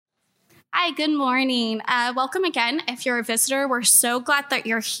Hi, good morning. Welcome again. If you're a visitor, we're so glad that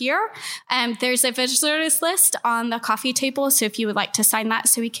you're here. There's a visitors list on the coffee table, so if you would like to sign that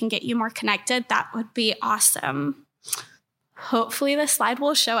so we can get you more connected, that would be awesome. Hopefully the slide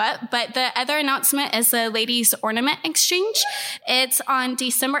will show up, but the other announcement is the Ladies Ornament Exchange. It's on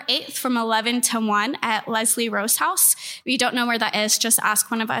December 8th from 11 to 1 at Leslie Rose House. If you don't know where that is, just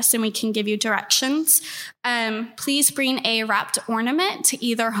ask one of us and we can give you directions. Please bring a wrapped ornament,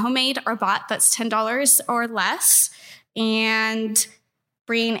 either homemade or bought, that's $10 or less, and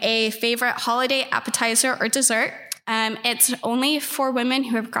bring a favorite holiday appetizer or dessert. It's only for women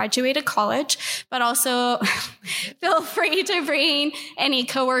who have graduated college, but also feel free to bring any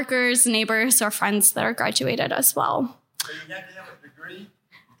coworkers, neighbors, or friends that are graduated as well. So you have to have a degree?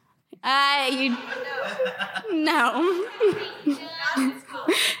 No.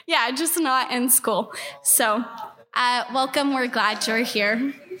 Yeah, just not in school. So, welcome. We're glad you're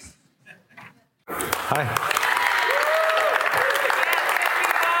here. Hi.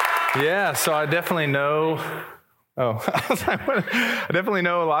 Yeah, so I definitely know... I definitely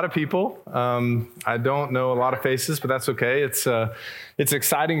know a lot of people. I don't know a lot of faces, but that's okay. It's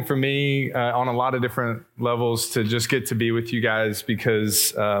exciting for me on a lot of different levels to just get to be with you guys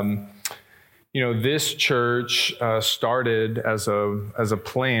because, this church started as a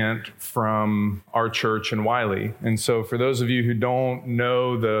plant from our church in Wiley. And so for those of you who don't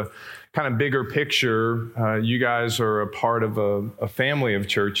know the kind of bigger picture, you guys are a part of a family of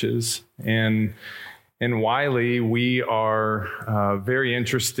churches. And in Wiley, we are very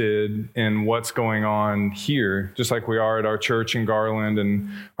interested in what's going on here, just like we are at our church in Garland and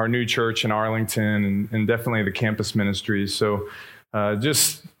our new church in Arlington and definitely the campus ministries. So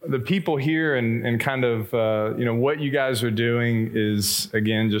just the people here and kind of, what you guys are doing is,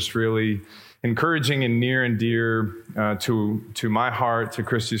 again, just really encouraging and near and dear to my heart, to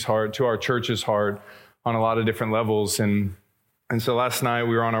Christy's heart, to our church's heart on a lot of different levels. And so last night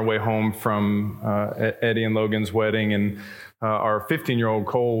we were on our way home from Eddie and Logan's wedding, and our 15-year-old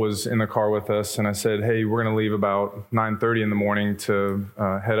Cole was in the car with us. And I said, "Hey, we're going to leave about 9:30 in the morning to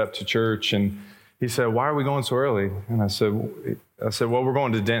head up to church." And he said, "Why are we going so early?" And I said, "Well, we're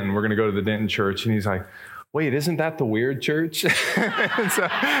going to Denton. We're going to go to the Denton church." And he's like, "Wait, isn't that the weird church?"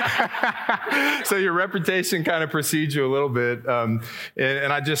 So your reputation kind of precedes you a little bit. And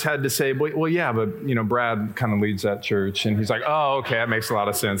I just had to say, well, yeah, but, Brad kind of leads that church. And he's like, "Oh, okay, that makes a lot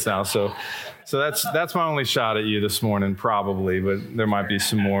of sense now." So that's my only shot at you this morning, probably, but there might be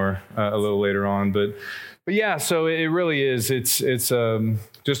some more a little later on. But yeah, so it really is. It's just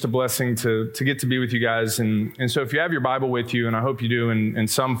a blessing to get to be with you guys. And so if you have your Bible with you, and I hope you do in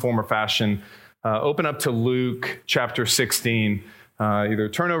some form or fashion, open up to Luke chapter 16. Either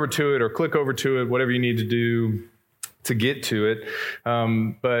turn over to it or click over to it, whatever you need to do to get to it.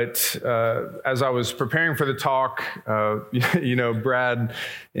 But as I was preparing for the talk, Brad,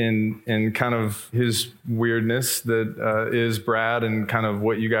 in kind of his weirdness that is Brad and kind of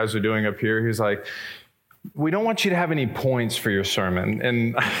what you guys are doing up here, he's like, "We don't want you to have any points for your sermon."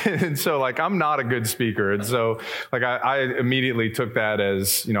 And so I'm not a good speaker. And so I immediately took that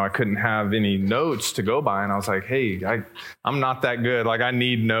as, I couldn't have any notes to go by. And I was like, "Hey, I'm not that good. I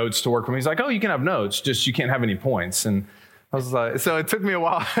need notes to work with." He's like, "Oh, you can have notes, just you can't have any points." And I was like, so it took me a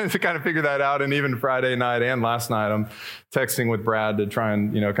while to kind of figure that out. And even Friday night and last night, I'm texting with Brad to try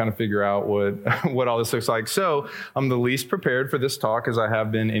and, kind of figure out what all this looks like. So I'm the least prepared for this talk as I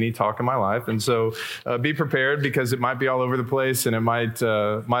have been any talk in my life. And so be prepared because it might be all over the place and it might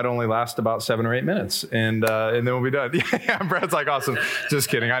only last about 7 or 8 minutes. And then we'll be done. Yeah, Brad's like, "Awesome." Just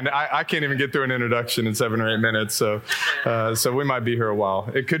kidding. I can't even get through an introduction in 7 or 8 minutes. So we might be here a while.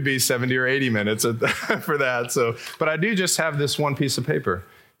 It could be 70 or 80 minutes for that. So, but I do just have this one piece of paper.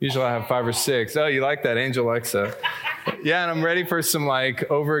 Usually I have 5 or 6. Oh, you like that? Angel likes that. Yeah, and I'm ready for some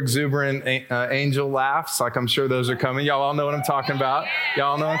over exuberant angel laughs. I'm sure those are coming. Y'all all know what I'm talking about.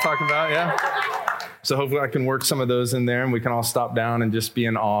 Y'all know what I'm talking about, yeah? So hopefully I can work some of those in there and we can all stop down and just be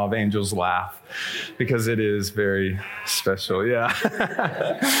in awe of Angel's laugh because it is very special, yeah.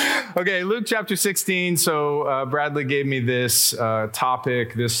 Okay, Luke chapter 16. So Bradley gave me this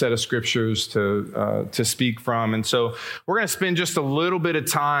topic, this set of scriptures to speak from. And so we're going to spend just a little bit of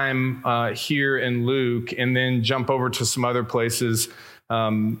time here in Luke and then jump over to some other places.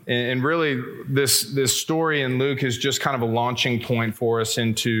 And really this story in Luke is just kind of a launching point for us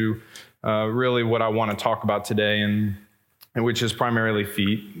into really what I want to talk about today, and which is primarily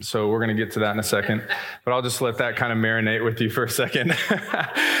feet. So we're going to get to that in a second, but I'll just let that kind of marinate with you for a second.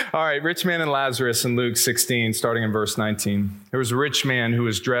 All right, rich man and Lazarus in Luke 16, starting in verse 19. There was a rich man who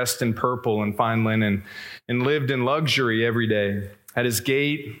was dressed in purple and fine linen and lived in luxury every day. At his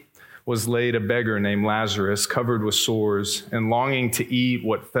gate was laid a beggar named Lazarus, covered with sores, and longing to eat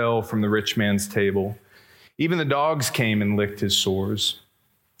what fell from the rich man's table. Even the dogs came and licked his sores.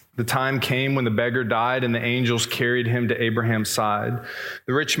 The time came when the beggar died, and the angels carried him to Abraham's side.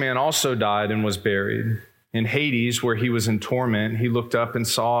 The rich man also died and was buried. In Hades, where he was in torment, he looked up and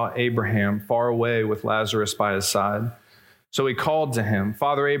saw Abraham far away with Lazarus by his side. So he called to him,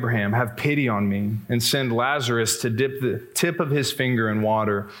 "Father Abraham, have pity on me, and send Lazarus to dip the tip of his finger in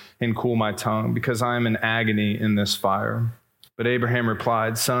water and cool my tongue, because I am in agony in this fire." But Abraham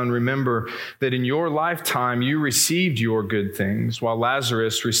replied, "Son, remember that in your lifetime you received your good things, while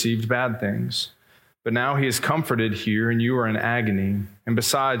Lazarus received bad things. But now he is comforted here, and you are in agony. And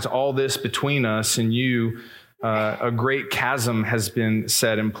besides all this between us and you, a great chasm has been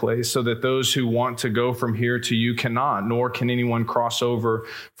set in place, so that those who want to go from here to you cannot, nor can anyone cross over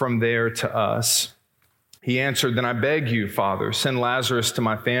from there to us." He answered, "Then I beg you, Father, send Lazarus to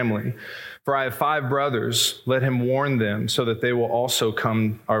my family. For I have 5 brothers. Let him warn them, so that they will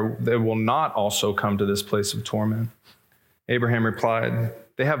not also come to this place of torment." Abraham replied,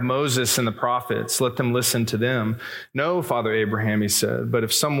 "They have Moses and the prophets. Let them listen to them." "No, Father Abraham," he said, "but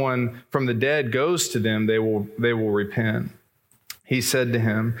if someone from the dead goes to them, they will repent." He said to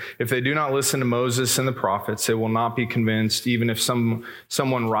him, "If they do not listen to Moses and the prophets, they will not be convinced, even if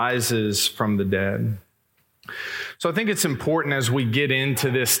someone rises from the dead." So I think it's important as we get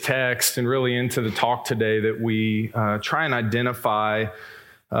into this text and really into the talk today that we try and identify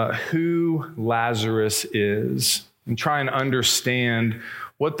who Lazarus is and try and understand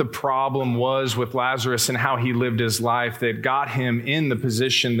what the problem was with Lazarus and how he lived his life that got him in the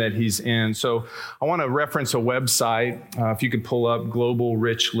position that he's in. So I want to reference a website. If you could pull up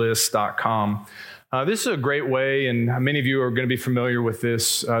globalrichlist.com. This is a great way, and many of you are going to be familiar with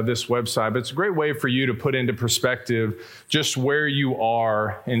this website, but it's a great way for you to put into perspective just where you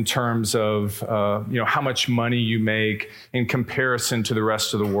are in terms of how much money you make in comparison to the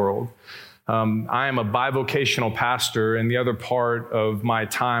rest of the world. I am a bivocational pastor, and the other part of my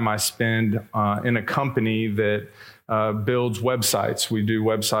time I spend in a company that builds websites. We do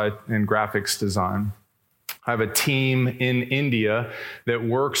website and graphics design. I have a team in India that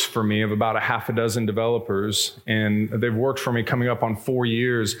works for me of about a half a dozen developers, and they've worked for me coming up on 4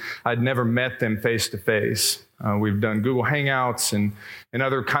 years. I'd never met them face to face. We've done Google Hangouts and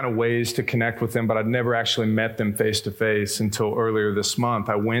other kind of ways to connect with them, but I'd never actually met them face to face until earlier this month.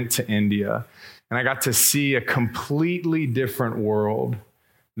 I went to India, and I got to see a completely different world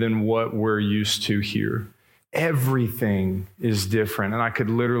than what we're used to here. Everything is different. And I could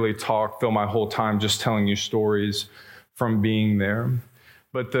literally fill my whole time just telling you stories from being there.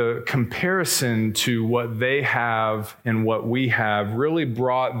 But the comparison to what they have and what we have really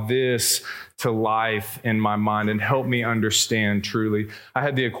brought this to life in my mind and helped me understand truly. I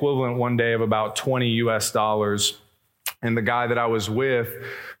had the equivalent one day of about $20 US. And the guy that I was with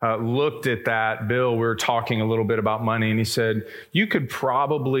looked at that bill. We were talking a little bit about money, and he said, "You could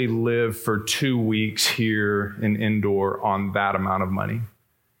probably live for 2 weeks here in Indore on that amount of money."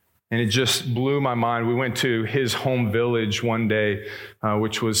 And it just blew my mind. We went to his home village one day,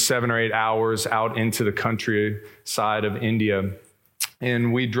 which was 7 or 8 hours out into the countryside of India.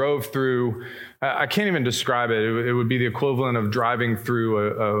 And we drove through, I can't even describe it. It would be the equivalent of driving through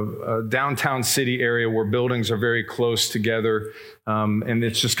a downtown city area where buildings are very close together. And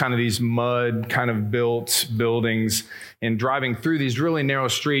it's just kind of these mud kind of built buildings, and driving through these really narrow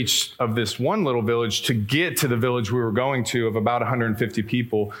streets of this one little village to get to the village we were going to of about 150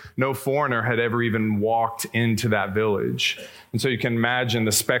 people. No foreigner had ever even walked into that village. And so you can imagine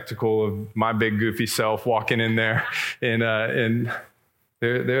the spectacle of my big goofy self walking in there and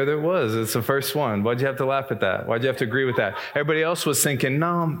There it was. It's the first one. Why'd you have to laugh at that? Why'd you have to agree with that? Everybody else was thinking,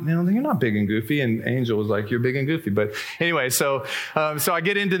 no, you're not big and goofy. And Angel was like, you're big and goofy. But anyway, so I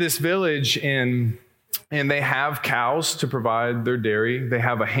get into this village, and they have cows to provide their dairy. They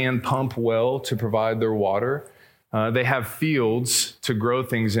have a hand pump well to provide their water. They have fields to grow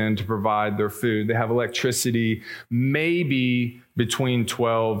things in to provide their food. They have electricity maybe between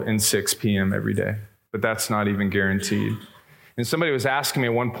 12 and 6 p.m. every day, but that's not even guaranteed. And somebody was asking me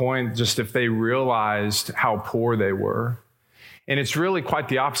at one point just if they realized how poor they were. And it's really quite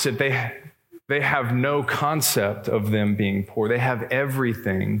the opposite. They have no concept of them being poor. They have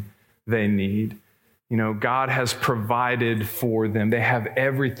everything they need. God has provided for them. They have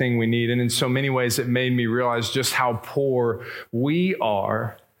everything we need. And in so many ways, it made me realize just how poor we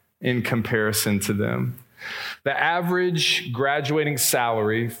are in comparison to them. The average graduating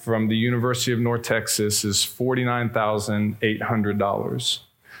salary from the University of North Texas is $49,800.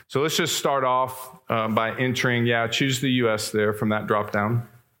 So let's just start off by entering, choose the U.S. there from that drop down.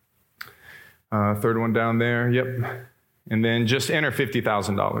 Third one down there. Yep. And then just enter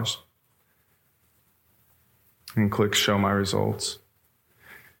 $50,000 and click show my results.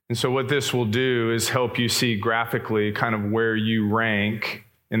 And so what this will do is help you see graphically kind of where you rank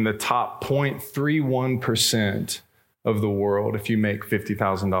in the top 0.31% of the world if you make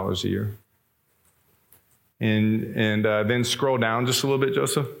 $50,000 a year. And then scroll down just a little bit,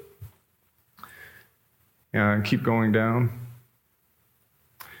 Joseph. And keep going down.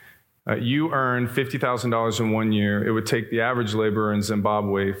 You earn $50,000 in 1 year. It would take the average laborer in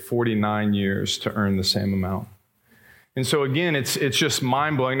Zimbabwe 49 years to earn the same amount. And so again, it's just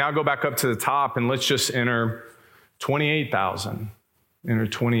mind-blowing. Now go back up to the top and let's just enter $28,000. Enter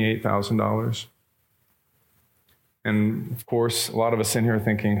 $28,000. And of course, a lot of us in here are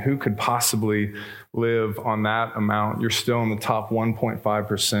thinking, who could possibly live on that amount? You're still in the top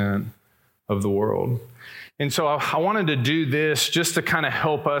 1.5% of the world. And so I wanted to do this just to kind of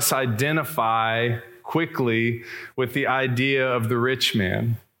help us identify quickly with the idea of the rich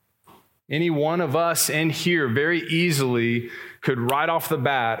man. Any one of us in here very easily could right off the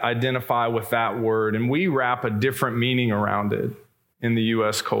bat identify with that word, and we wrap a different meaning around it in the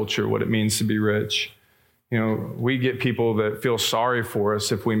U.S. culture, what it means to be rich. You know, we get people that feel sorry for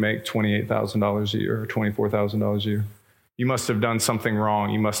us if we make $28,000 a year or $24,000 a year. You must have done something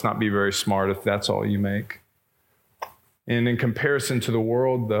wrong. You must not be very smart if that's all you make. And in comparison to the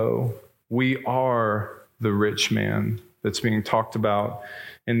world, though, we are the rich man that's being talked about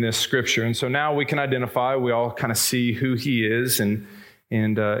in this scripture. And so now we can identify, we all kind of see who he is and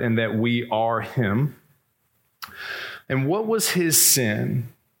that we are him. And what was his sin?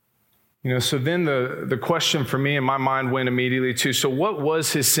 You know, so then the question for me in my mind went immediately to, so what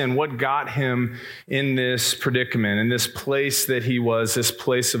was his sin? What got him in this predicament, in this place that he was, this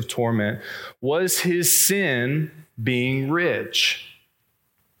place of torment? Was his sin being rich?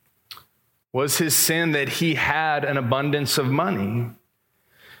 Was his sin that he had an abundance of money?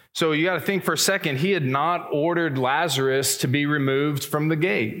 So you got to think for a second, he had not ordered Lazarus to be removed from the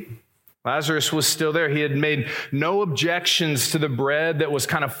gate. Lazarus was still there. He had made no objections to the bread that was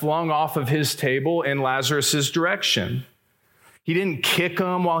kind of flung off of his table in Lazarus's direction. He didn't kick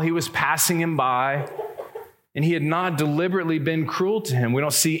him while he was passing him by, and he had not deliberately been cruel to him. We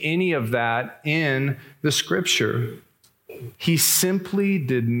don't see any of that in the scripture. He simply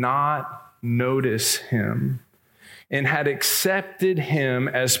did not notice him and had accepted him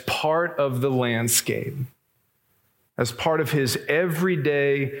as part of the landscape, as part of his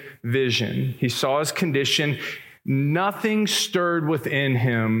everyday vision. He saw his condition. Nothing stirred within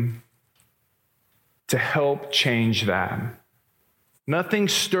him to help change that. Nothing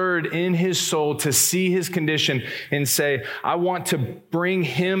stirred in his soul to see his condition and say, I want to bring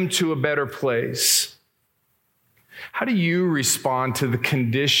him to a better place. How do you respond to the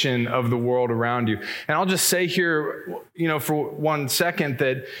condition of the world around you? And I'll just say here, for 1 second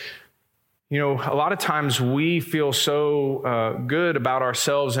that, a lot of times we feel so good about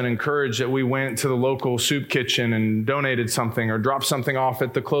ourselves and encouraged that we went to the local soup kitchen and donated something or dropped something off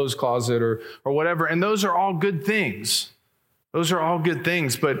at the clothes closet or whatever. And those are all good things. Those are all good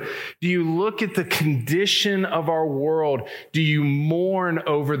things. But do you look at the condition of our world? Do you mourn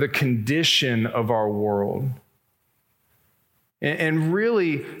over the condition of our world? And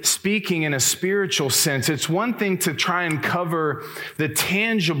really speaking in a spiritual sense, it's one thing to try and cover the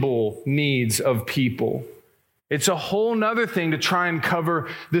tangible needs of people. It's a whole nother thing to try and cover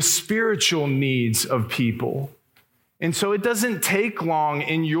the spiritual needs of people. And so it doesn't take long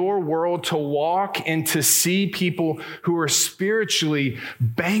in your world to walk and to see people who are spiritually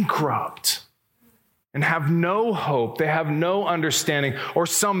bankrupt and have no hope, they have no understanding or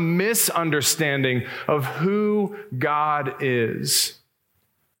some misunderstanding of who God is.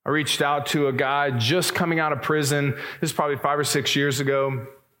 I reached out to a guy just coming out of prison. This is probably 5 or 6 years ago. And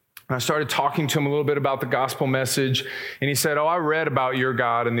I started talking to him a little bit about the gospel message. And he said, I read about your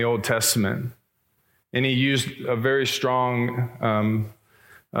God in the Old Testament. And he used a very strong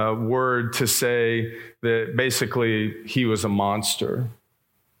word to say that basically he was a monster.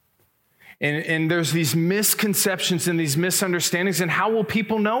 And there's these misconceptions and these misunderstandings. And how will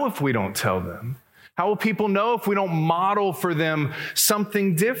people know if we don't tell them? How will people know if we don't model for them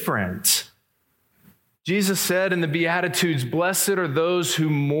something different? Jesus said in the Beatitudes, blessed are those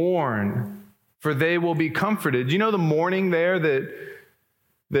who mourn, for they will be comforted. You know the mourning there that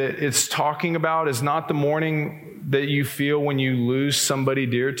it's talking about is not the mourning that you feel when you lose somebody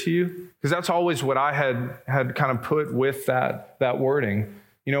dear to you? Because that's always what I had kind of put with that wording.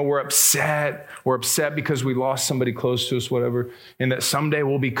 We're upset because we lost somebody close to us, whatever, and that someday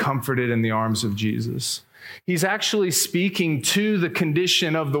we'll be comforted in the arms of Jesus. He's actually speaking to the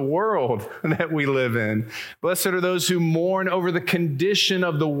condition of the world that we live in. Blessed are those who mourn over the condition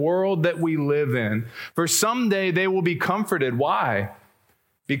of the world that we live in. For someday they will be comforted. Why?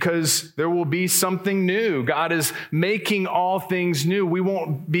 Because there will be something new. God is making all things new. We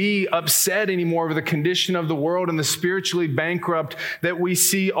won't be upset anymore over the condition of the world and the spiritually bankrupt that we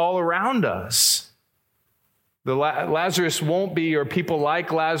see all around us. Lazarus won't be, or people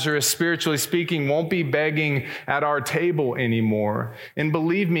like Lazarus, spiritually speaking, won't be begging at our table anymore. And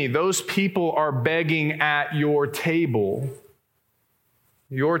believe me, those people are begging at your table.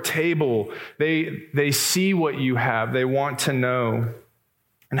 Your table. They see what you have. They want to know.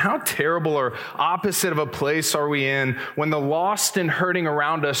 And how terrible or opposite of a place are we in when the lost and hurting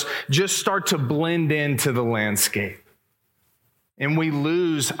around us just start to blend into the landscape? And we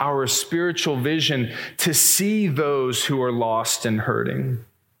lose our spiritual vision to see those who are lost and hurting.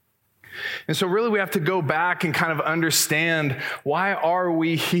 And so really we have to go back and kind of understand, why are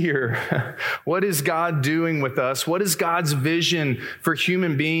we here? What is God doing with us? What is God's vision for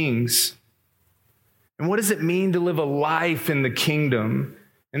human beings? And what does it mean to live a life in the kingdom?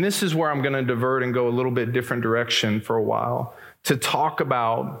 And this is where I'm going to divert and go a little bit different direction for a while, to talk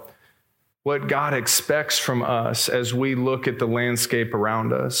about what God expects from us as we look at the landscape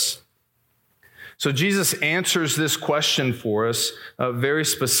around us. So Jesus answers this question for us very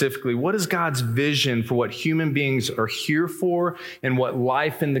specifically. What is God's vision for what human beings are here for and what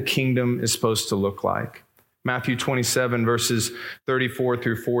life in the kingdom is supposed to look like? Matthew 27, verses 34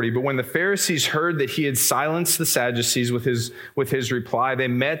 through 40. But when the Pharisees heard that he had silenced the Sadducees with his reply, they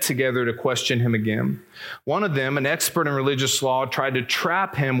met together to question him again. One of them, an expert in religious law, tried to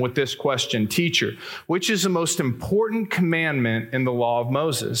trap him with this question: "Teacher, which is the most important commandment in the law of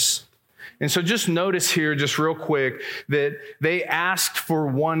Moses?" And so just notice here, just real quick, that they asked for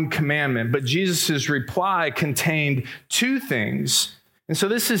one commandment, but Jesus' reply contained two things. And so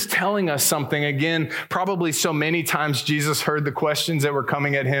this is telling us something. Again, probably so many times Jesus heard the questions that were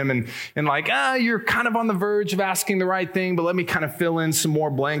coming at him and like, you're kind of on the verge of asking the right thing, but let me kind of fill in some more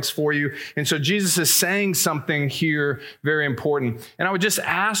blanks for you. And so Jesus is saying something here very important. And I would just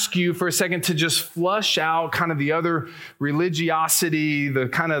ask you for a second to just flush out kind of the other religiosity, the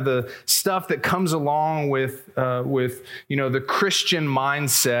kind of the stuff that comes along with the Christian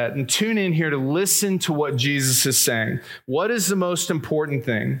mindset, and tune in here to listen to what Jesus is saying. What is the most important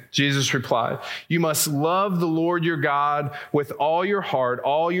thing? Jesus replied, "You must love the Lord your God with all your heart,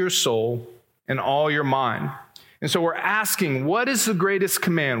 all your soul, and all your mind." And so we're asking, what is the greatest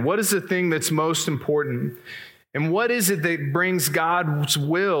command? What is the thing that's most important? And what is it that brings God's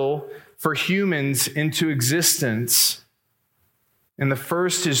will for humans into existence? And the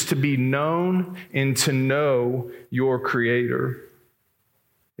first is to be known and to know your Creator.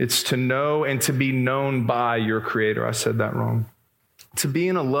 It's to know and to be known by your Creator. I said that wrong. To be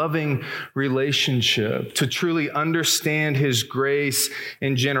in a loving relationship, to truly understand His grace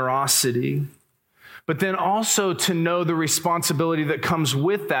and generosity, but then also to know the responsibility that comes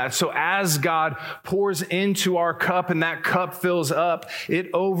with that. So as God pours into our cup and that cup fills up, it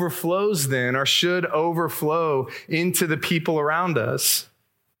overflows then, or should overflow into the people around us.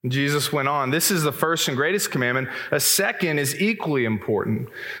 Jesus went on, "This is the first and greatest commandment. A second is equally important.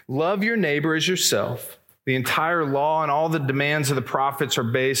 Love your neighbor as yourself. The entire law and all the demands of the prophets are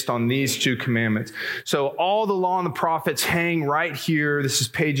based on these two commandments." So all the law and the prophets hang right here. This is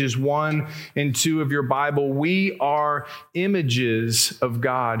pages 1 and 2 of your Bible. We are images of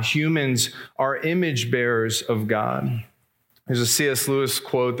God. Humans are image bearers of God. There's a C.S. Lewis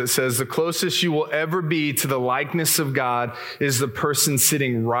quote that says, "The closest you will ever be to the likeness of God is the person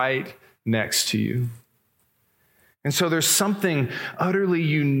sitting right next to you." And so there's something utterly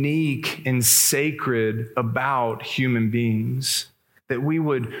unique and sacred about human beings, that we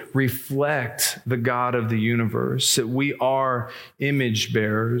would reflect the God of the universe, that we are image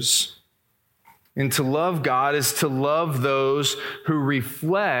bearers. And to love God is to love those who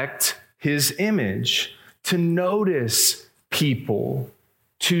reflect His image, to notice people,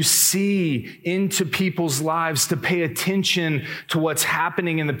 to see into people's lives, to pay attention to what's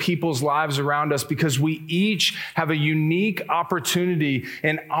happening in the people's lives around us, because we each have a unique opportunity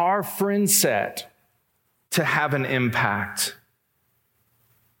in our friend set to have an impact.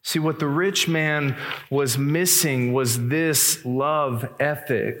 See, what the rich man was missing was this love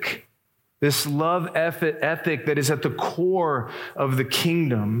ethic, that is at the core of the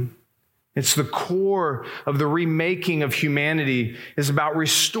kingdom. It's the core of the remaking of humanity, is about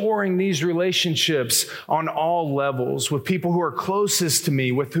restoring these relationships on all levels, with people who are closest to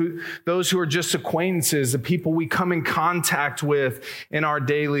me, with those who are just acquaintances, the people we come in contact with in our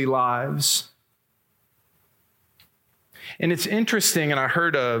daily lives. And it's interesting, and I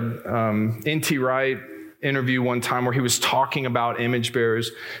heard a N.T. Wright interview one time where he was talking about image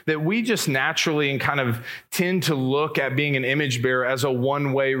bearers, that we just naturally and kind of tend to look at being an image bearer as a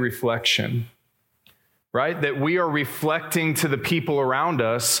one-way reflection, right? That we are reflecting to the people around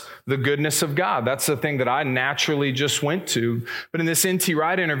us the goodness of God. That's the thing that I naturally just went to. But in this N.T.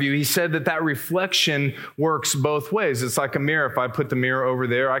 Wright interview, he said that reflection works both ways. It's like a mirror. If I put the mirror over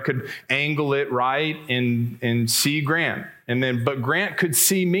there, I could angle it right and see Grant. But Grant could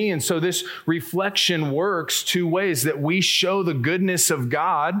see me. And so this reflection works two ways, that we show the goodness of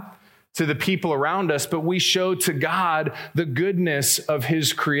God to the people around us, but we show to God the goodness of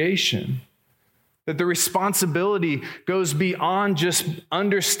his creation. That the responsibility goes beyond just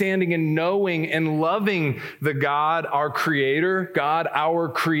understanding and knowing and loving the God, our creator,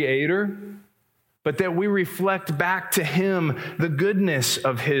 but that we reflect back to him the goodness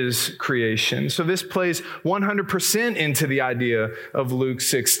of his creation. So this plays 100% into the idea of Luke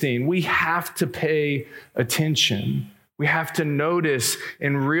 16. We have to pay attention. We have to notice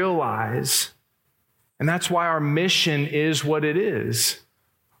and realize. And that's why our mission is what it is.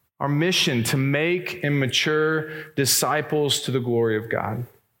 Our mission to make and mature disciples to the glory of God.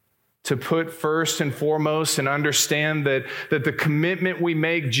 To put first and foremost and understand that the commitment we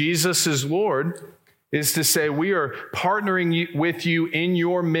make, Jesus is Lord, is to say we are partnering with you in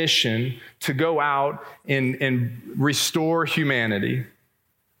your mission to go out and restore humanity.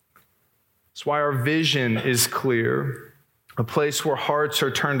 That's why our vision is clear. A place where hearts are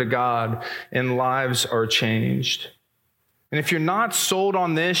turned to God and lives are changed. And if you're not sold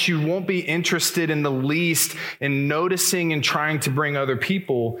on this, you won't be interested in the least in noticing and trying to bring other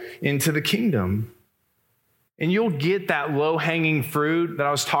people into the kingdom. And you'll get that low-hanging fruit that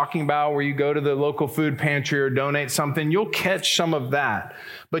I was talking about where you go to the local food pantry or donate something. You'll catch some of that,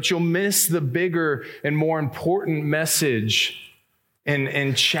 but you'll miss the bigger and more important message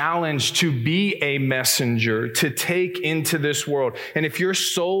and challenge to be a messenger, to take into this world. And if you're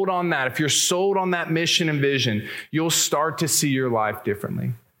sold on that, if you're sold on that mission and vision, you'll start to see your life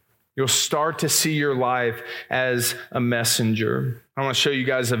differently. You'll start to see your life as a messenger. I want to show you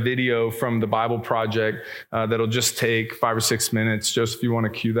guys a video from the Bible Project that'll just take 5 or 6 minutes, just if you want to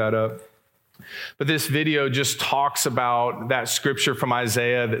cue that up. But this video just talks about that scripture from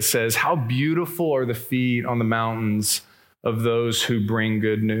Isaiah that says, "How beautiful are the feet on the mountains of those who bring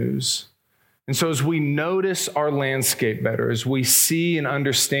good news." And so as we notice our landscape better, as we see and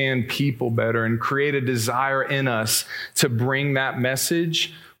understand people better and create a desire in us to bring that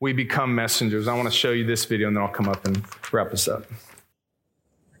message, we become messengers. I want to show you this video and then I'll come up and wrap us up.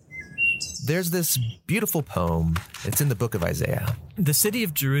 There's this beautiful poem. It's in the book of Isaiah. The city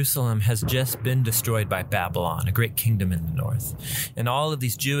of Jerusalem has just been destroyed by Babylon, a great kingdom in the north. And all of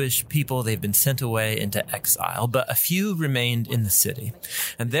these Jewish people, they've been sent away into exile, but a few remained in the city.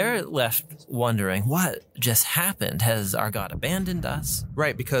 And they're left wondering, what just happened? Has our God abandoned us?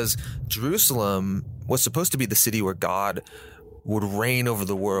 Right, because Jerusalem was supposed to be the city where God would reign over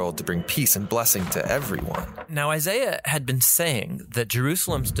the world to bring peace and blessing to everyone. Now, Isaiah had been saying that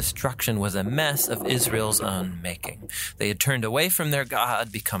Jerusalem's destruction was a mess of Israel's own making. They had turned away from their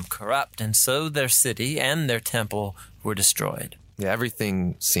God, become corrupt, and so their city and their temple were destroyed. Yeah,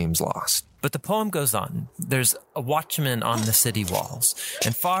 everything seems lost. But the poem goes on. There's a watchman on the city walls.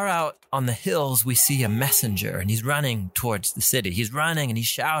 And far out on the hills, we see a messenger, and he's running towards the city. He's running and he's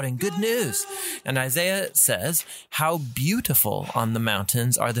shouting, "Good news!" And Isaiah says, "How beautiful on the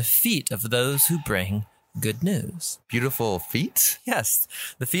mountains are the feet of those who bring good news." Beautiful feet? Yes,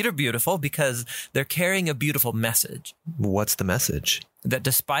 the feet are beautiful because they're carrying a beautiful message. What's the message? That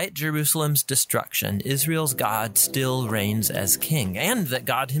despite Jerusalem's destruction, Israel's God still reigns as king, and that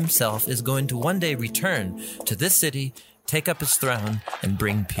God himself is going to one day return to this city, take up his throne, and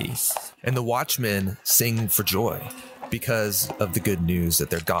bring peace. And the watchmen sing for joy because of the good news that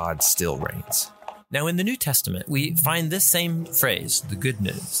their God still reigns. Now, in the New Testament, we find this same phrase, the good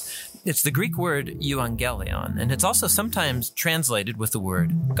news. It's the Greek word euangelion, and it's also sometimes translated with the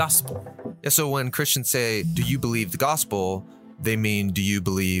word gospel. Yeah, so when Christians say, "Do you believe the gospel?" they mean, do you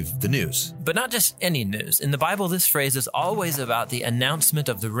believe the news? But not just any news. In the Bible, this phrase is always about the announcement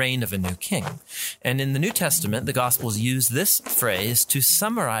of the reign of a new king. And in the New Testament, the Gospels use this phrase to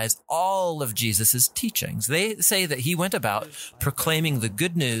summarize all of Jesus' teachings. They say that he went about proclaiming the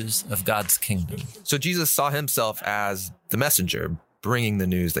good news of God's kingdom. So Jesus saw himself as the messenger, bringing the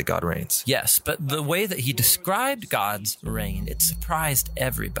news that God reigns. Yes, but the way that he described God's reign, it surprised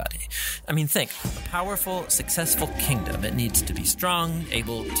everybody. I mean, think, a powerful, successful kingdom. It needs to be strong,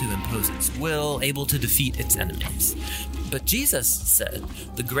 able to impose its will, able to defeat its enemies. But Jesus said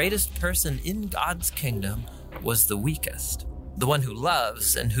the greatest person in God's kingdom was the weakest, the one who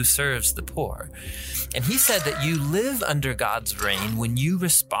loves and who serves the poor. And he said that you live under God's reign when you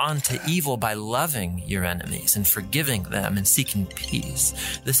respond to evil by loving your enemies and forgiving them and seeking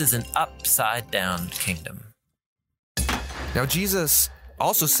peace. This is an upside-down kingdom. Now, Jesus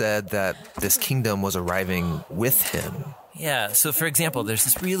also said that this kingdom was arriving with him. Yeah, so for example, there's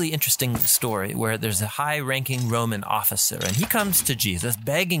this really interesting story where there's a high-ranking Roman officer, and he comes to Jesus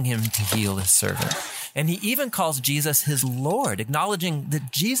begging him to heal his servant. And he even calls Jesus his Lord, acknowledging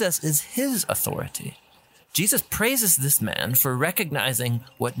that Jesus is his authority. Jesus praises this man for recognizing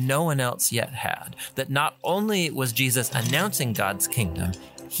what no one else yet had, that not only was Jesus announcing God's kingdom,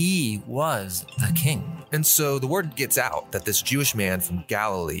 he was the king. And so the word gets out that this Jewish man from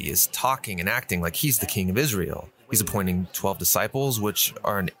Galilee is talking and acting like he's the king of Israel. He's appointing 12 disciples, which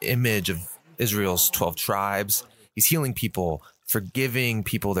are an image of Israel's 12 tribes. He's healing people, forgiving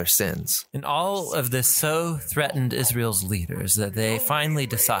people their sins. And all of this so threatened Israel's leaders that they finally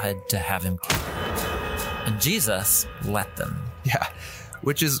decide to have him killed. And Jesus let them. Yeah,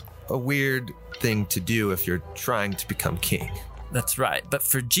 which is a weird thing to do if you're trying to become king. That's right. But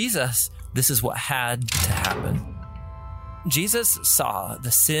for Jesus, this is what had to happen. Jesus saw the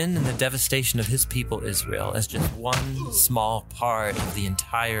sin and the devastation of his people Israel as just one small part of the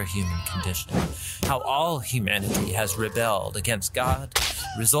entire human condition. How all humanity has rebelled against God,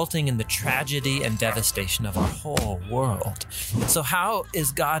 resulting in the tragedy and devastation of our whole world. So how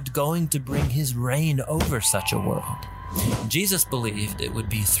is God going to bring his reign over such a world? Jesus believed it would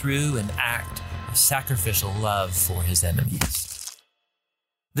be through an act of sacrificial love for his enemies.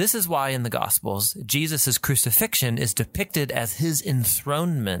 This is why in the Gospels, Jesus' crucifixion is depicted as his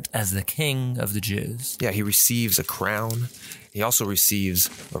enthronement as the King of the Jews. Yeah, he receives a crown. He also receives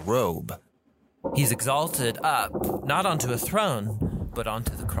a robe. He's exalted up, not onto a throne, but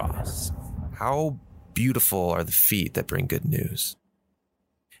onto the cross. How beautiful are the feet that bring good news.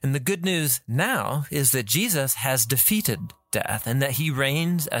 And the good news now is that Jesus has defeated death and that he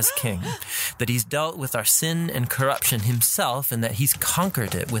reigns as king, that he's dealt with our sin and corruption himself, and that he's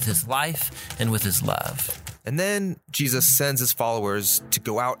conquered it with his life and with his love. And then Jesus sends his followers to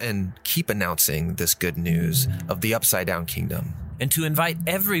go out and keep announcing this good news of the upside-down kingdom. And to invite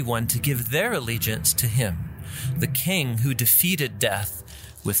everyone to give their allegiance to him, the king who defeated death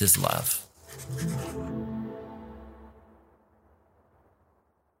with his love.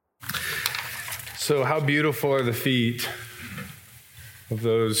 So how beautiful are the feet of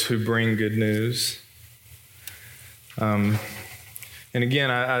those who bring good news. And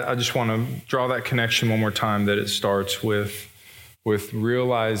again, I just want to draw that connection one more time, that it starts with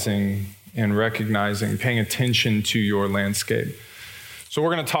realizing and recognizing, paying attention to your landscape. So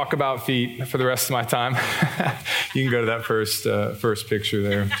we're going to talk about feet for the rest of my time. You can go to that first picture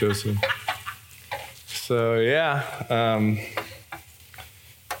there, Joseph. So yeah.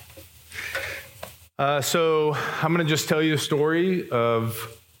 So I'm going to just tell you a story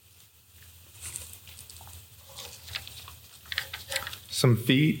of some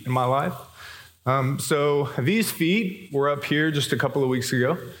feet in my life. So these feet were up here just a couple of weeks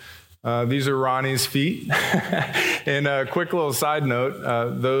ago. These are Ronnie's feet. And a quick little side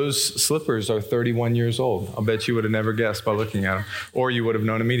note, those slippers are 31 years old. I'll bet you would have never guessed by looking at them, or you would have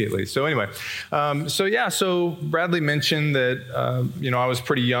known immediately. So anyway, so Bradley mentioned that, I was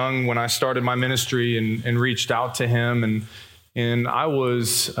pretty young when I started my ministry and reached out to him. And I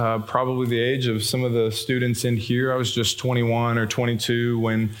was probably the age of some of the students in here. I was just 21 or 22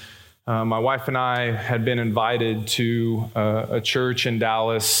 when my wife and I had been invited to a church in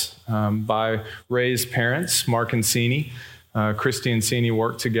Dallas by Ray's parents, Mark and Sini. Christy and Sini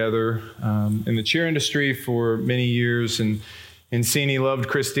worked together in the cheer industry for many years, and Sini loved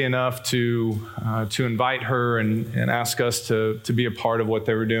Christy enough to invite her and ask us to be a part of what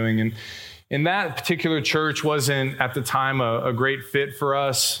they were doing. And that particular church wasn't at the time a great fit for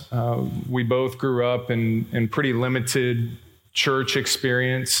us. We both grew up in pretty limited church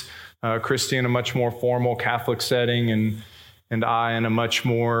experience. Christy in a much more formal Catholic setting, and I in a much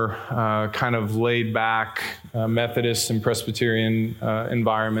more kind of laid back Methodist and Presbyterian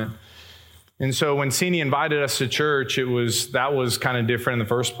environment. And so when Sini invited us to church, that was kind of different in the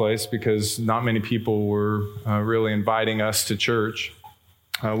first place, because not many people were really inviting us to church.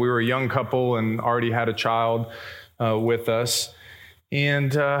 We were a young couple and already had a child with us.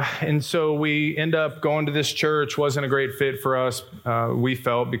 And so we end up going to this church. Wasn't a great fit for us, we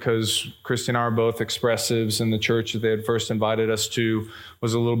felt, because Christy and I are both expressives, and the church that they had first invited us to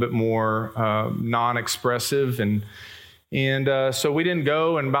was a little bit more non-expressive. And so we didn't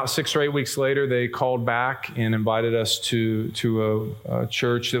go, and about 6 or 8 weeks later, they called back and invited us to a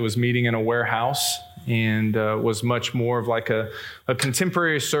church that was meeting in a warehouse and was much more of like a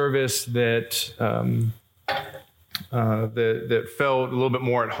contemporary service that that felt a little bit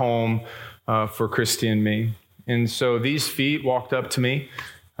more at home for Christy and me. And so these feet walked up to me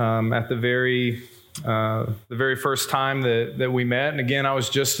at the very first time that we met. And again, I was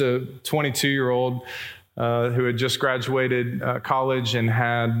just a 22-year-old who had just graduated college and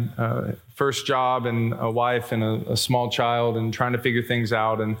had first job and a wife and a small child and trying to figure things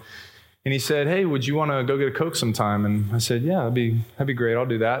out. And he said, "Hey, would you want to go get a Coke sometime?" And I said, "Yeah, that'd be great. I'll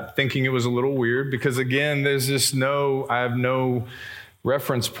do that." Thinking it was a little weird because again, I have no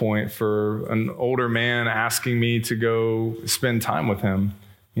reference point for an older man asking me to go spend time with him.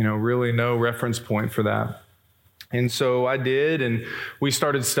 Really no reference point for that. And so I did, and we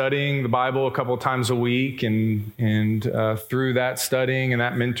started studying the Bible a couple of times a week, and through that studying and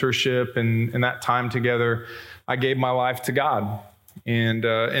that mentorship and that time together, I gave my life to God. And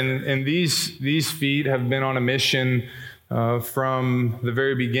these feet have been on a mission from the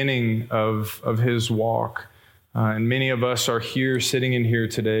very beginning of his walk. And many of us are here, sitting in here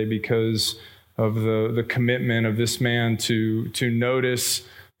today, because of the commitment of this man to notice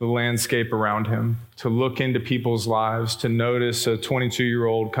the landscape around him, to look into people's lives, to notice a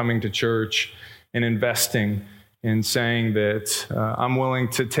 22-year-old coming to church and investing and saying that I'm willing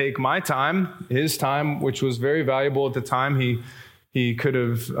to take my time, his time, which was very valuable at the time. He could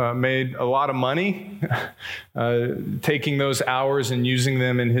have made a lot of money taking those hours and using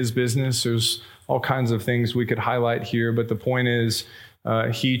them in his business. There's all kinds of things we could highlight here, but the point is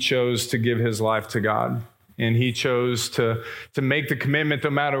he chose to give his life to God. And he chose to make the commitment, no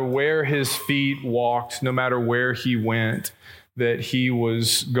matter where his feet walked, no matter where he went, that he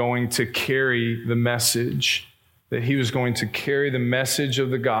was going to carry the message, that he was going to carry the message of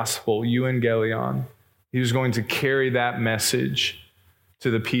the gospel, euangelion. He was going to carry that message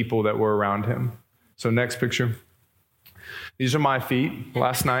to the people that were around him. So next picture. These are my feet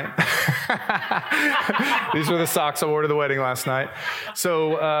last night. These were the socks I wore to the wedding last night.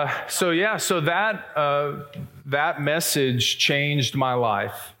 So that message changed my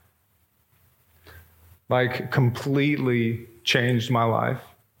life. Like completely changed my life.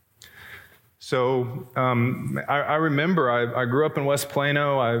 So I remember I grew up in West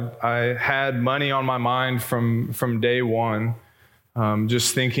Plano. I had money on my mind from day one.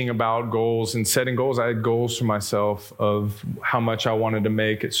 Just thinking about goals and setting goals. I had goals for myself of how much I wanted to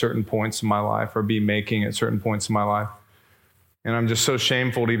make at certain points in my life or be making at certain points in my life. And I'm just so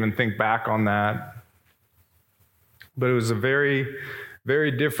shameful to even think back on that. But it was a very,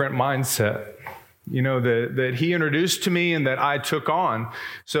 very different mindset, that he introduced to me and that I took on.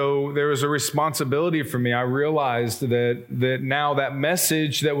 So there was a responsibility for me. I realized that now that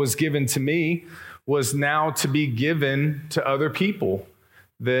message that was given to me was now to be given to other people.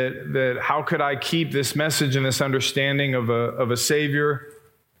 That how could I keep this message and this understanding of a Savior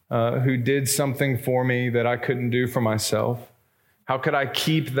who did something for me that I couldn't do for myself? How could I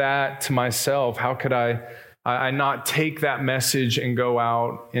keep that to myself? How could I not take that message and go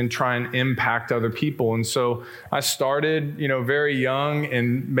out and try and impact other people? And so I started, very young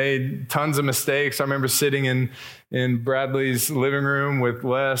and made tons of mistakes. I remember sitting in Bradley's living room with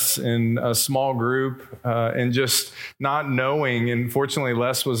Les in a small group and just not knowing. And fortunately,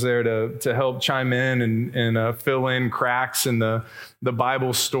 Les was there to help chime in and fill in cracks in the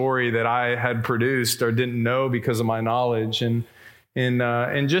Bible story that I had produced or didn't know because of my knowledge. And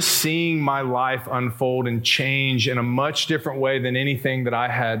just seeing my life unfold and change in a much different way than anything that I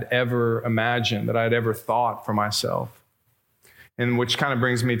had ever imagined, that I had ever thought for myself. And which kind of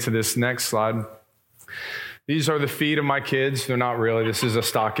brings me to this next slide. These are the feet of my kids. They're not really. This is a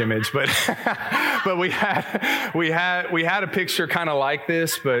stock image, but but we had a picture kind of like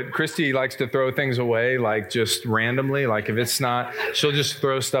this. But Christy likes to throw things away like just randomly. Like if it's not, she'll just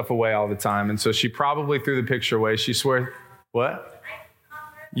throw stuff away all the time. And so she probably threw the picture away. She swear, what?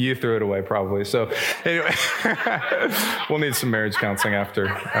 You threw it away probably. So anyway, we'll need some marriage counseling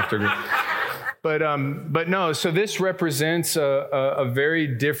after. But no. So this represents a very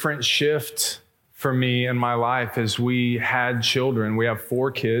different shift for me in my life as we had children. We have 4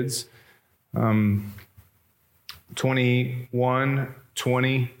 kids, 21,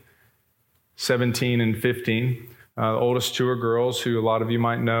 20, 17, and 15. The oldest 2 are girls who a lot of you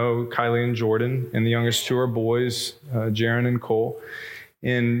might know, Kylie and Jordan, and the youngest 2 are boys, Jaron and Cole.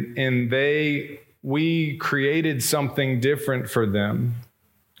 And we created something different for them.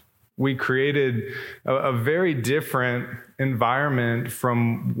 We created a very different environment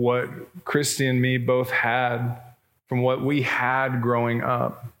from what Christy and me both had, from what we had growing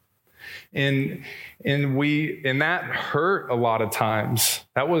up. And that hurt a lot of times.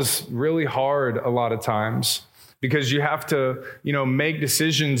 That was really hard a lot of times, because you have to, make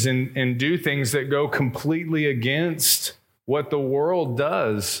decisions and do things that go completely against what the world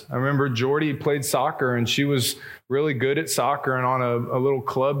does. I remember Jordy played soccer, and she was really good at soccer and on a little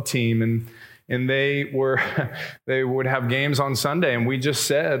club team, and they would have games on Sunday, and we just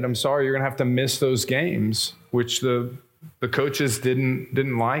said, I'm sorry, you're gonna have to miss those games, which the coaches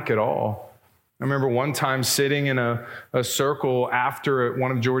didn't like at all. I remember one time sitting in a circle after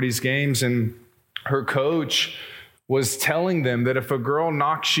one of Jordy's games, and her coach was telling them that if a girl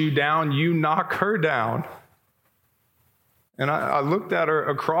knocks you down, you knock her down. And I looked at her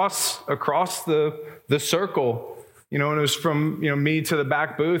across the circle, and it was from me to the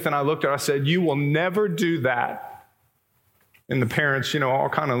back booth, and I looked at her, I said, you will never do that. And the parents, all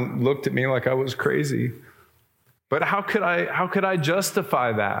kind of looked at me like I was crazy. But how could I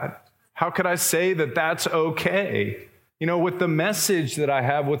justify that? How could I say that that's okay? With the message that I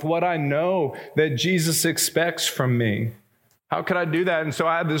have, with what I know that Jesus expects from me. How could I do that? And so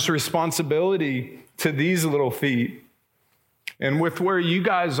I had this responsibility to these little feet. And with where you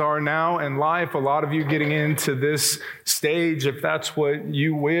guys are now in life, a lot of you getting into this stage, if that's what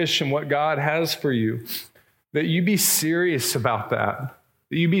you wish and what God has for you, that you be serious about that.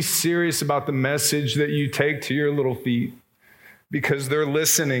 That you be serious about the message that you take to your little feet. Because they're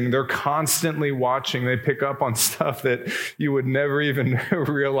listening, they're constantly watching. They pick up on stuff that you would never even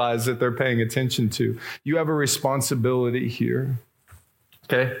realize that they're paying attention to. You have a responsibility here.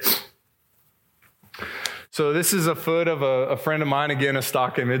 Okay? So this is a foot of a friend of mine, again, a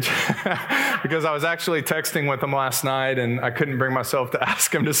stock image, because I was actually texting with him last night, and I couldn't bring myself to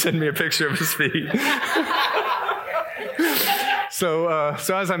ask him to send me a picture of his feet. So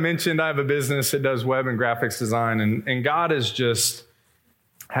as I mentioned, I have a business that does web and graphics design, and God has just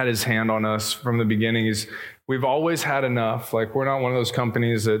had his hand on us from the beginning. We've always had enough. Like, we're not one of those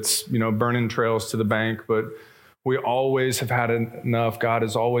companies that's, burning trails to the bank, but we always have had enough. God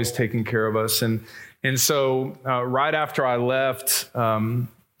has always taken care of us. And so right after I left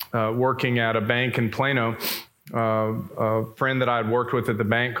working at a bank in Plano, a friend that I had worked with at the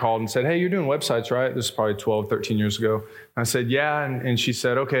bank called and said, hey, you're doing websites, right? This is probably 12, 13 years ago. I said, yeah. And she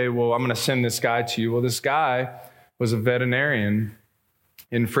said, okay, well, I'm going to send this guy to you. Well, this guy was a veterinarian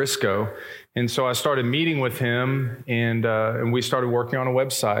in Frisco. And so I started meeting with him, and we started working on a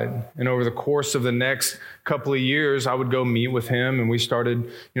website. And over the course of the next couple of years, I would go meet with him, and we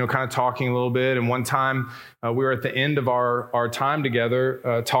started, kind of talking a little bit. And one time we were at the end of our time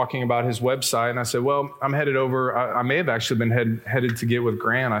together talking about his website. And I said, well, I'm headed over. I may have actually been headed to get with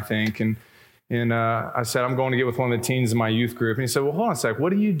Grant, I think. And I said, I'm going to get with one of the teens in my youth group. And he said, well, hold on a sec.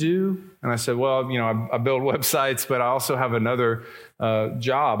 What do you do? And I said, well, I build websites, but I also have another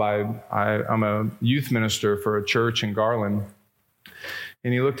job. I'm a youth minister for a church in Garland.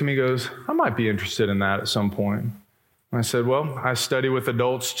 And he looked at me and goes, I might be interested in that at some point. And I said, well, I study with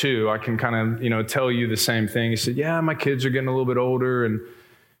adults too. I can kind of, tell you the same thing. He said, yeah, my kids are getting a little bit older. And,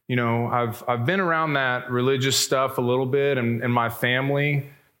 I've been around that religious stuff a little bit. And my family,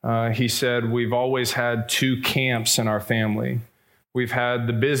 he said, we've always had two camps in our family. We've had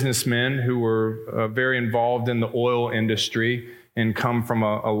the businessmen who were very involved in the oil industry and come from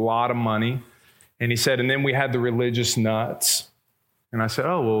a lot of money. And he said, and then we had the religious nuts. And I said,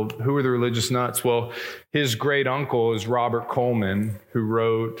 oh, well, who are the religious nuts? Well, his great uncle is Robert Coleman, who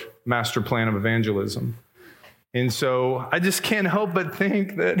wrote Master Plan of Evangelism. And so I just can't help but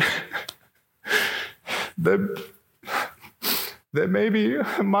think that maybe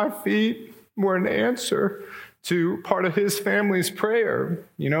my feet were an answer to part of his family's prayer,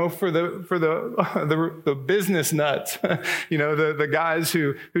 for the business nuts, the guys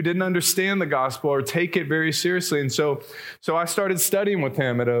who didn't understand the gospel or take it very seriously. And so I started studying with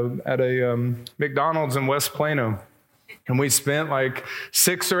him at a McDonald's in West Plano. And we spent like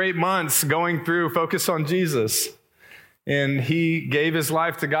 6 or 8 months going through Focus on Jesus. And he gave his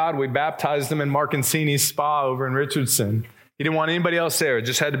life to God. We baptized him in Marcancini's spa over in Richardson. He didn't want anybody else there. It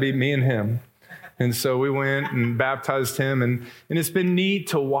just had to be me and him. And so we went and baptized him. And it's been neat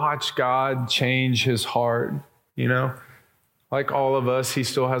to watch God change his heart, Like all of us, he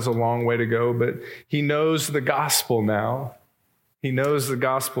still has a long way to go, but he knows the gospel now. He knows the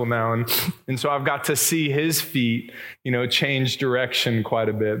gospel now. And so I've got to see his feet, change direction quite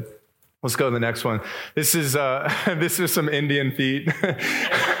a bit. Let's go to the next one. This is some Indian feet.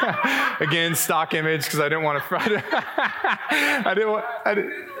 Again, stock image, because I didn't want to.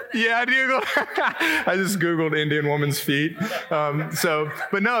 Yeah, I Googled. I just Googled Indian woman's feet.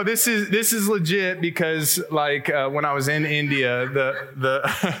 But no, this is legit because when I was in India,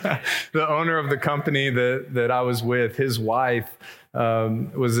 the the owner of the company that I was with, his wife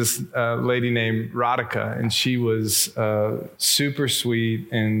was this lady named Radhika, and she was super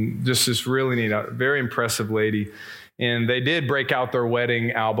sweet and just this really neat, very impressive lady. And they did break out their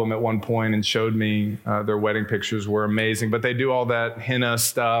wedding album at one point and showed me their wedding pictures were amazing. But they do all that henna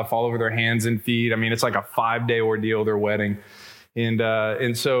stuff all over their hands and feet. I mean, it's like a 5-day ordeal, their wedding.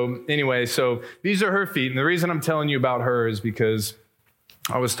 And so anyway, so these are her feet. And the reason I'm telling you about her is because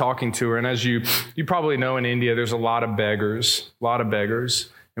I was talking to her. And as you probably know, in India, there's a lot of beggars.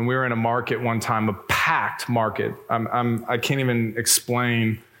 And we were in a market one time, a packed market. I can't even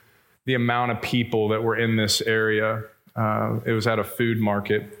explain the amount of people that were in this area. It was at a food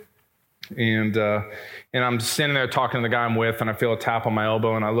market. And I'm standing there talking to the guy I'm with, and I feel a tap on my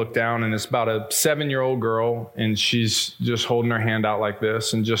elbow, and I look down, and it's about a 7-year-old girl, and she's just holding her hand out like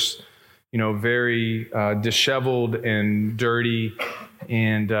this, and just, very disheveled and dirty.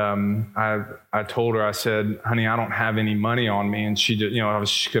 And I told her, I said, honey, I don't have any money on me. And she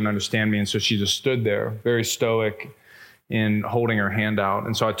just, she couldn't understand me. And so she just stood there, very stoic, in holding her hand out.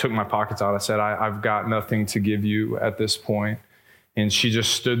 And so I took my pockets out. I said, I've got nothing to give you at this point. And she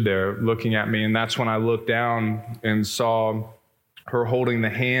just stood there looking at me. And that's when I looked down and saw her holding the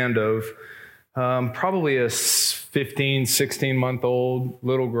hand of probably a 15, 16-month-old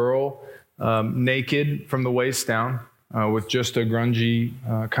little girl, naked from the waist down, with just a grungy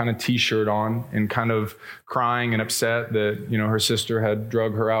kind of T-shirt on, and kind of crying and upset that, her sister had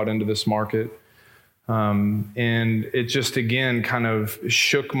drug her out into this market. And it just, again, kind of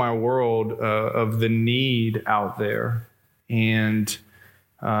shook my world of the need out there. And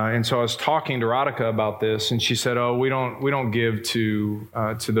so I was talking to Radhika about this, and she said, oh, we don't give to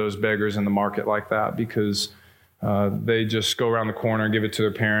those beggars in the market like that, because they just go around the corner and give it to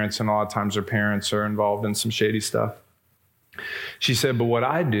their parents, and a lot of times their parents are involved in some shady stuff. She said, but what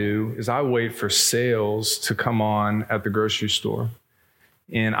I do is I wait for sales to come on at the grocery store.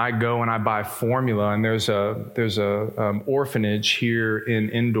 And I go and I buy formula, and there's a orphanage here in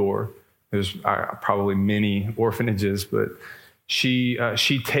Indore. There's probably many orphanages, but she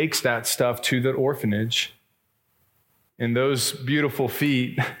takes that stuff to the orphanage, and those beautiful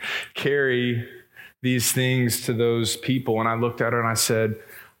feet carry these things to those people. And I looked at her and I said,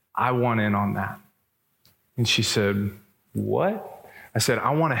 I want in on that. And she said, what? I said,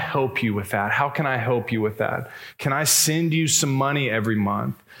 I want to help you with that. How can I help you with that? Can I send you some money every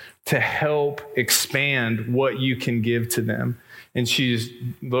month to help expand what you can give to them? And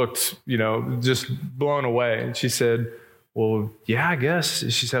she looked, just blown away. And she said, well, yeah, I guess.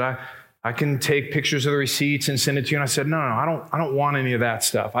 She said, I can take pictures of the receipts and send it to you. And I said, no, I don't want any of that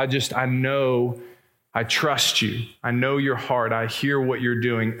stuff. I know, I trust you. I know your heart. I hear what you're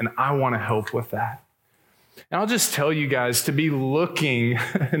doing, and I want to help with that. And I'll just tell you guys to be looking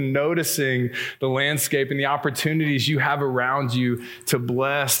and noticing the landscape and the opportunities you have around you to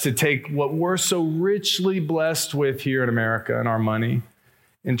bless, to take what we're so richly blessed with here in America and our money,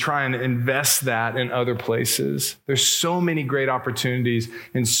 and try and invest that in other places. There's so many great opportunities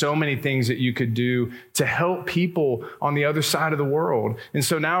and so many things that you could do to help people on the other side of the world. And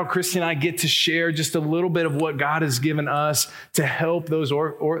so now Christy and I get to share just a little bit of what God has given us to help those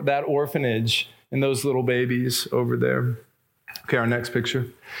that orphanage and those little babies over there. Okay, our next picture.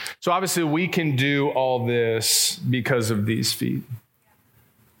 So obviously we can do all this because of these feet.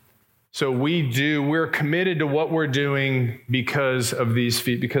 So we're committed to what we're doing because of these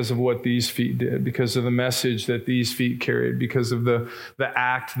feet, because of what these feet did, because of the message that these feet carried, because of the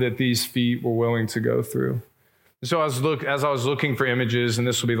act that these feet were willing to go through. So as I was looking for images, and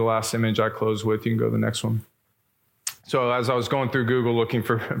this will be the last image I close with, you can go to the next one. So as I was going through Google looking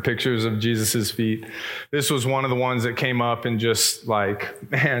for pictures of Jesus's feet, this was one of the ones that came up and just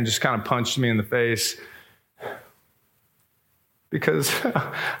kind of punched me in the face. Because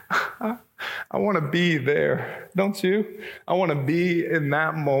I want to be there, don't you? I want to be in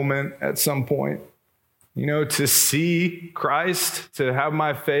that moment at some point, to see Christ, to have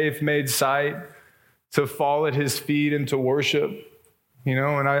my faith made sight, to fall at his feet and to worship.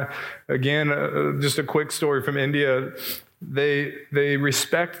 And just a quick story from India. They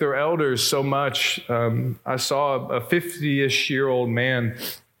respect their elders so much. I saw a 50-ish-year-old man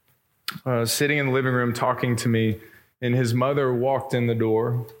sitting in the living room talking to me, and his mother walked in the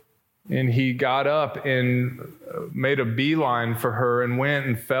door, and he got up and made a beeline for her and went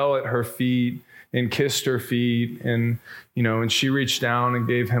and fell at her feet and kissed her feet, and she reached down and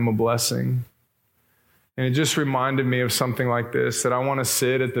gave him a blessing. And it just reminded me of something like this, that I want to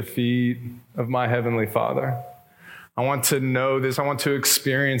sit at the feet of my Heavenly Father. I want to know this. I want to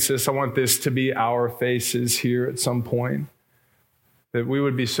experience this. I want this to be our faces here at some point. That we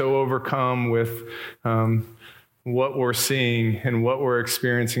would be so overcome with what we're seeing and what we're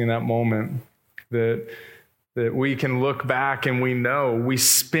experiencing in that moment that we can look back and we know we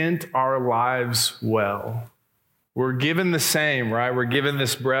spent our lives well. We're given the same, right? We're given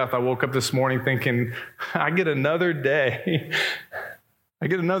this breath. I woke up this morning thinking, I get another day. I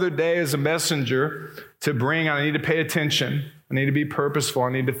get another day as a messenger to bring. I need to pay attention. I need to be purposeful.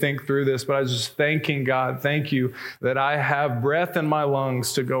 I need to think through this. But I was just thanking God, thank you that I have breath in my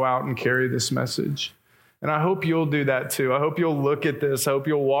lungs to go out and carry this message. And I hope you'll do that too. I hope you'll look at this. I hope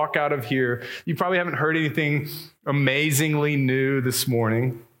you'll walk out of here. You probably haven't heard anything amazingly new this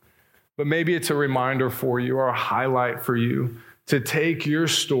morning, but maybe it's a reminder for you or a highlight for you to take your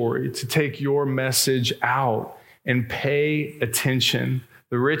story, to take your message out and pay attention.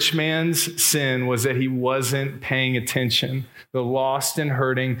 The rich man's sin was that he wasn't paying attention. The lost and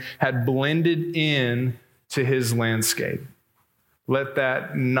hurting had blended in to his landscape. Let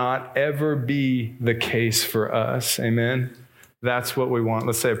that not ever be the case for us. Amen. That's what we want.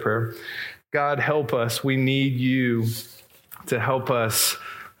 Let's say a prayer. God, help us. We need you to help us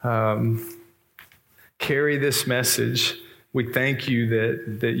carry this message. We thank you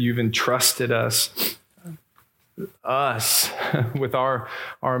that you've entrusted us with our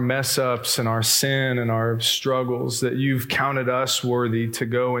mess ups and our sin and our struggles, that you've counted us worthy to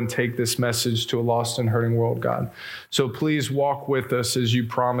go and take this message to a lost and hurting world, God. So please walk with us as you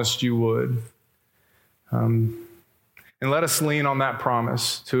promised you would. And let us lean on that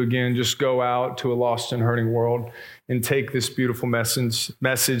promise to, again, just go out to a lost and hurting world and take this beautiful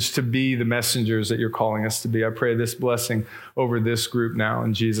message to be the messengers that you're calling us to be. I pray this blessing over this group now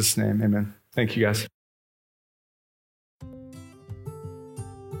in Jesus' name. Amen. Thank you, guys.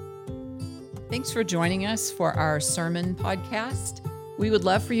 Thanks for joining us for our sermon podcast. We would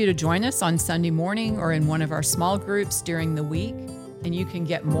love for you to join us on Sunday morning or in one of our small groups during the week. And you can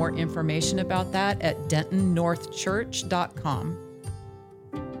get more information about that at dentonnorthchurch.com.